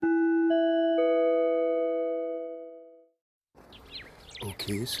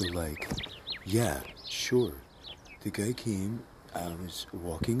Okay, so yeah, sure. The guy came, I was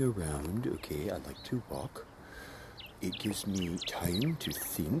walking around, okay, I like to walk. It gives me time to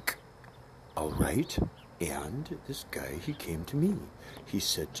think, alright. And this guy, he came to me. He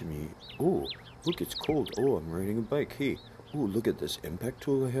said to me, oh, look, it's cold. Oh, I'm riding a bike. Hey, oh, look at this impact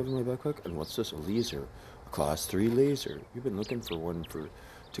tool I have in my backpack. And what's this? A laser. A class 3 laser. You've been looking for one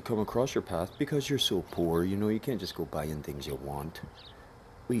to come across your path because you're so poor. You know, you can't just go buying things you want.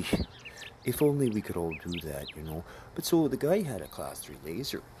 If only we could all do that, you know. But so the guy had a class 3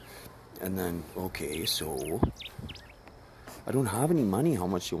 laser. And then, okay, so I don't have any money. How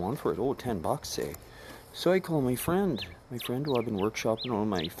much do you want for it? Oh, $10, say. So I call my friend who I've been workshopping on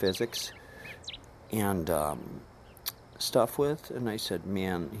my physics and stuff with, and I said,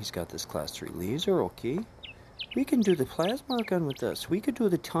 man, he's got this class 3 laser, okay? We can do the plasma gun with this. We could do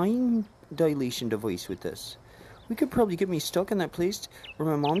the time dilation device with this. We could probably get me stuck in that place where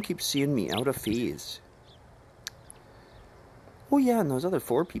my mom keeps seeing me out of phase. Oh yeah, and those other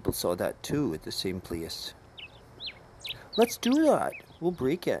 4 people saw that too at the same place. Let's do that. We'll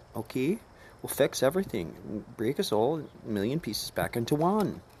break it, okay? We'll fix everything. Break us all a million pieces back into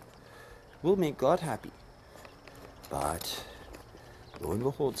one. We'll make God happy. But, lo and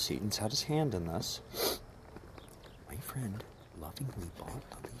behold, Satan's had his hand in this. My friend lovingly bought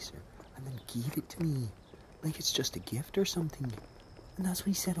the laser and then gave it to me. Like it's just a gift or something. And that's what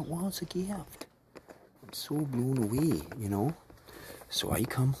he said it was, a gift. I'm so blown away, you know. So I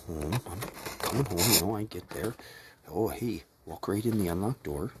come home. I'm coming home, you know. I get there. Oh, hey, walk right in the unlocked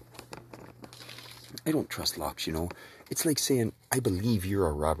door. I don't trust locks, you know. It's like saying, I believe you're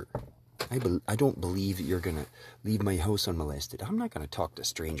a robber. I don't believe that you're going to leave my house unmolested. I'm not going to talk to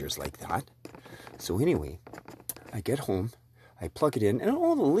strangers like that. So anyway, I get home, I plug it in, and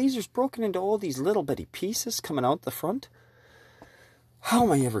oh, the laser's broken into all these little bitty pieces coming out the front. How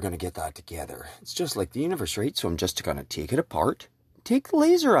am I ever going to get that together? It's just like the universe, right? So I'm just going to take it apart, take the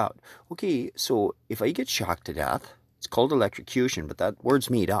laser out. Okay, so if I get shocked to death, it's called electrocution, but that word's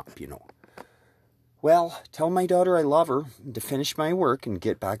made up, you know. Well, tell my daughter I love her, to finish my work and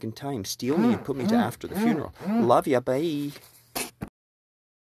get back in time. Steal me and put me to after the funeral. Love ya, bye.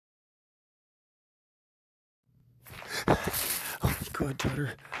 Oh my God,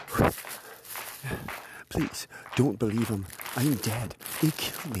 daughter. Please, don't believe him. I'm dead. They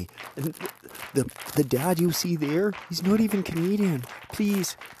killed me. And the dad you see there, he's not even Canadian.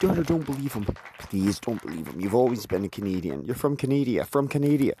 Please, daughter, don't believe him. Please, don't believe him. You've always been a Canadian. You're from Canada. From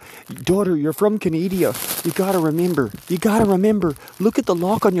Canada. Daughter, you're from Canada. You gotta remember. You gotta remember. Look at the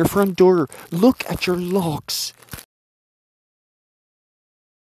lock on your front door. Look at your locks.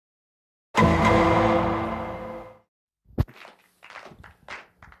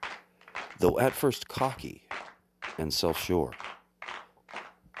 Though at first cocky and self-sure,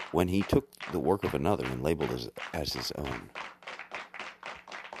 when he took the work of another and labeled it as his own,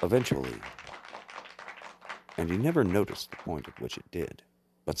 eventually, and he never noticed the point at which it did,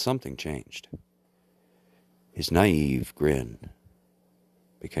 but something changed. His naive grin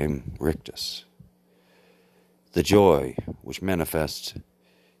became rictus. The joy which manifests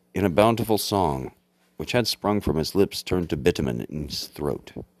in a bountiful song which had sprung from his lips turned to bitumen in his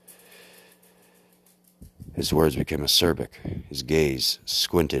throat. His words became acerbic, his gaze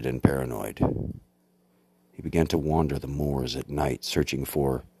squinted and paranoid. He began to wander the moors at night, searching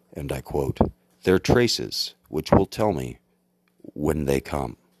for, and I quote, their traces, which will tell me when they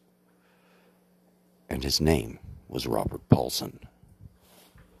come. And his name was Robert Paulson.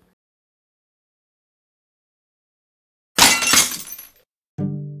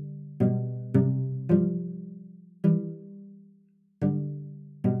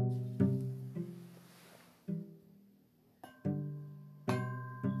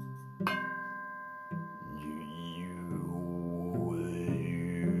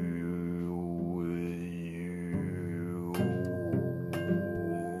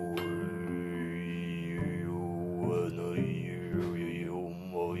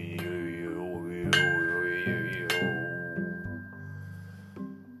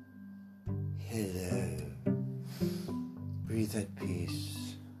 Breathe at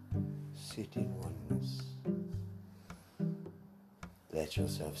peace, sit in oneness, let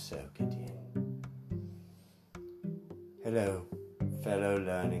yourself soak it in. Hello, fellow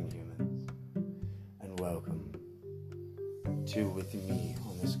learning humans, and welcome to With Me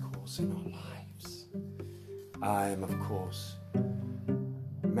on this course in our lives. I am, of course,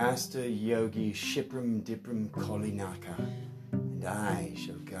 Master Yogi Shipram Dipram Kolinaka, and I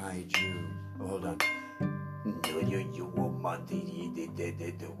shall guide you. Oh, hold on.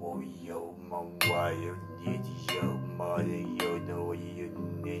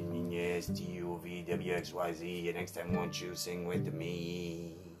 STUVWXYZ. And next time, won't you sing with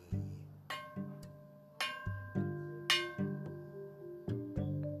me?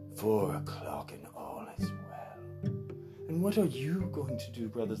 4 o'clock and all is well. And what are you going to do,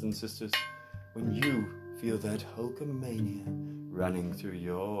 brothers and sisters, when you feel that Hulkamania running through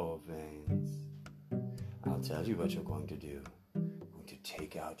your veins? I'll tell you what you're going to do. You're going to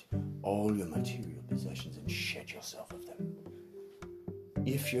take out all your material possessions and shed yourself of them.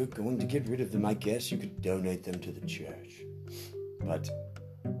 If you're going to get rid of them, I guess you could donate them to the church. But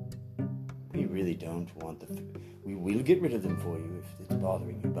we really don't want we will get rid of them for you if it's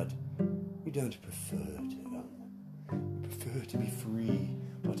bothering you, but we don't prefer to. We prefer to be free.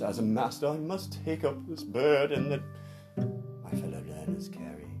 But as a master, I must take up this burden that my fellow learners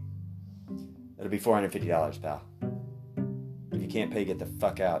carry. That'll be $450, pal. If you can't pay, get the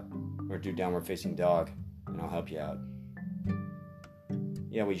fuck out. Or do downward facing dog, and I'll help you out.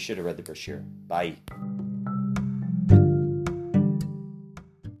 Yeah, well, you should have read the brochure. Bye.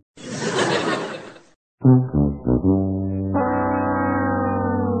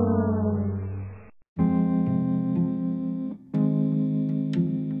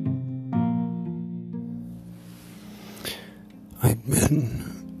 I've been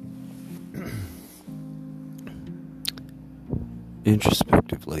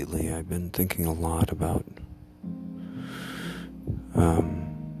introspective lately. I've been thinking a lot about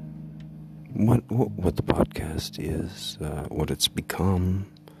what the podcast is, what it's become,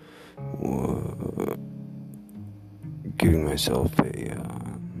 giving myself a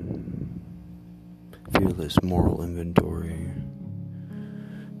fearless moral inventory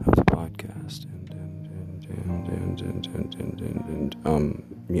of the podcast, and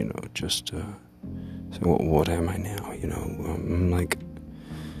just so what am I now? I'm like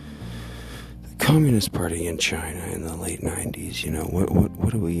the Communist Party in China in the late 90s.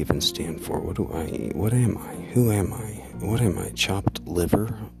 What do we even stand for? What am I? Who am I? What am I? Chopped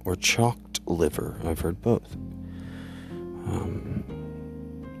liver or chalked liver? I've heard both.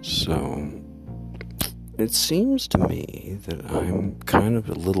 So it seems to me that I'm kind of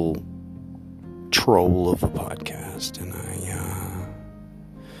a little troll of a podcast, and I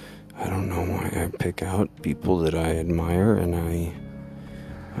don't know why I pick out people that I admire, and I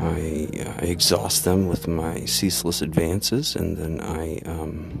exhaust them with my ceaseless advances, and then I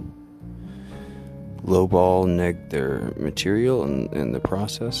lowball, neg their material in the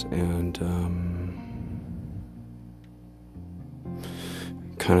process, and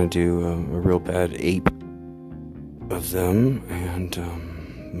kind of do a real bad ape of them, and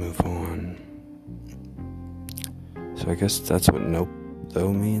move on. So I guess that's what nope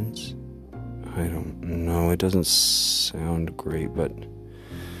though means. I don't know, it doesn't sound great, but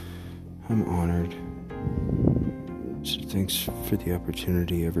I'm honored. So thanks for the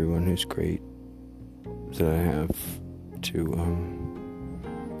opportunity, everyone who's great, that I have to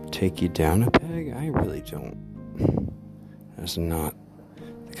take you down a peg. I really don't. That's not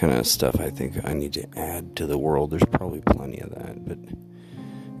the kind of stuff I think I need to add to the world. There's probably plenty of that,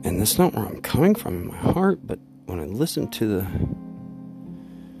 and that's not where I'm coming from in my heart, but when I listen to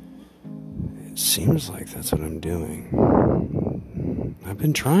it seems like that's what I'm doing. I've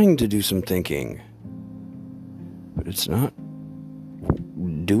been trying to do some thinking, but it's not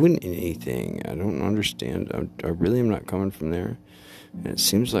doing anything. I don't understand. I really am not coming from there. And it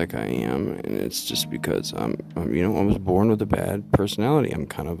seems like I am, and it's just because I was born with a bad personality. I'm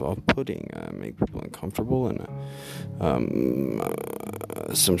kind of off-putting. I make people uncomfortable, and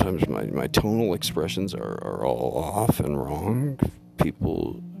sometimes my tonal expressions are all off and wrong.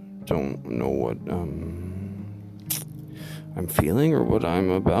 People don't know what I'm feeling or what I'm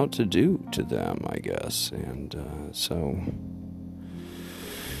about to do to them, I guess. And so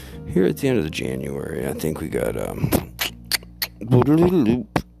here at the end of the January, I think we got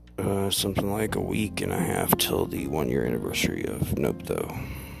something like a week and a half till the 1-year anniversary of Nope Though.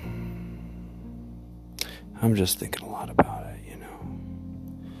 I'm just thinking a lot about it,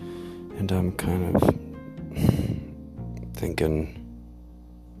 and I'm kind of thinking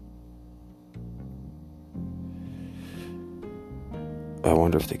I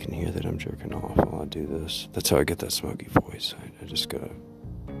wonder if they can hear that I'm jerking off while I do this. That's how I get that smoky voice. I just gotta...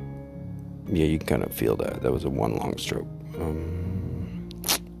 Yeah, you can kind of feel that. That was a one long stroke.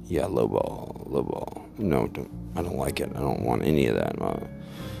 Yeah, low ball. No, I don't like it. I don't want any of that.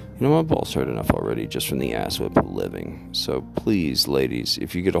 My balls hurt enough already just from the ass whip of living. So please, ladies,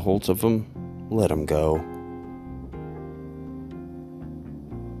 if you get a hold of them, let them go.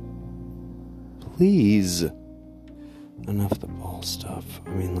 Please. enough of the ball stuff. I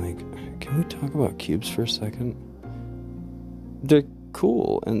mean, like, can we talk about cubes for a second? They're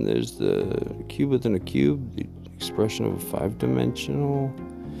cool, and there's the cube within a cube, the expression of a five-dimensional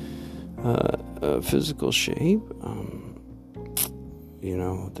physical shape.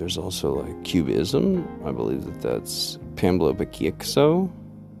 There's also like cubism. I believe that's Pamela Picasso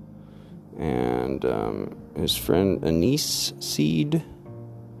and his friend Anise Seed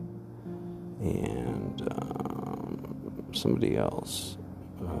and somebody else,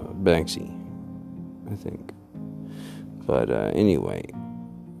 Banksy, I think. But anyway,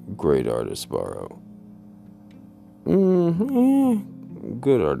 great artist borrow.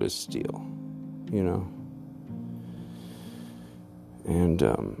 Good artist steal, And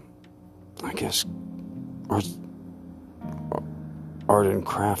I guess art and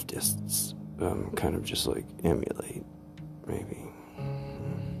craftists kind of just like emulate, maybe.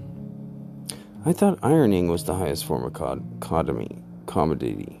 I thought ironing was the highest form of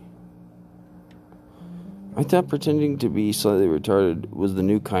comedy. I thought pretending to be slightly retarded was the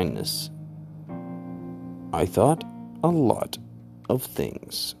new kindness. I thought a lot of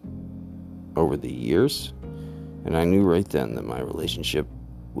things over the years, and I knew right then that my relationship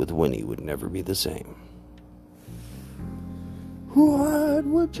with Winnie would never be the same. What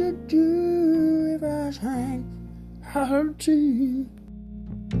would you do if I sang out to you?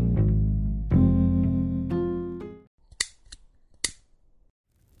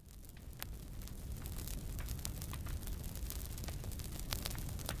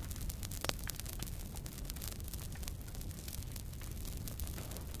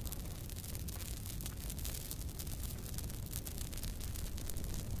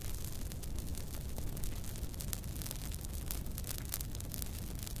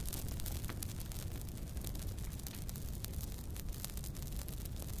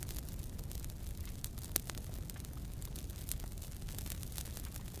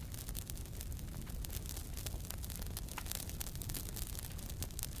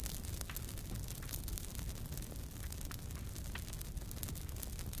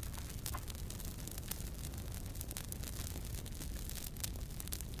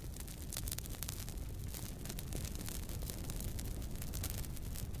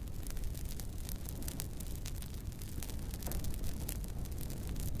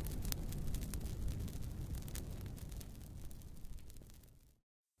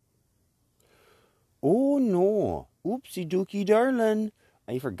 Oh no, oopsie dookie darling,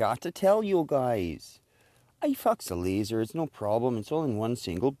 I forgot to tell you guys. I fucks a laser, it's no problem, it's all in one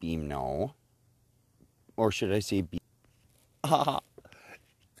single beam now. Or should I say beam?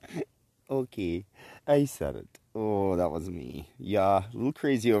 Okay, I said it. Oh, that was me. Yeah, a little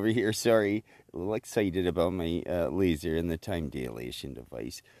crazy over here, sorry. A little excited about my laser and the time dilation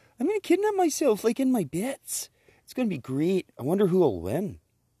device. I'm gonna kidnap myself, like in my bits. It's gonna be great. I wonder who'll win.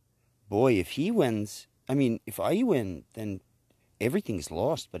 Boy, if he wins, if I win, then everything's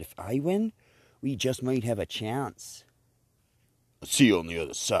lost. But if I win, we just might have a chance. See you on the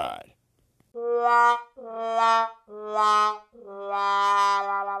other side.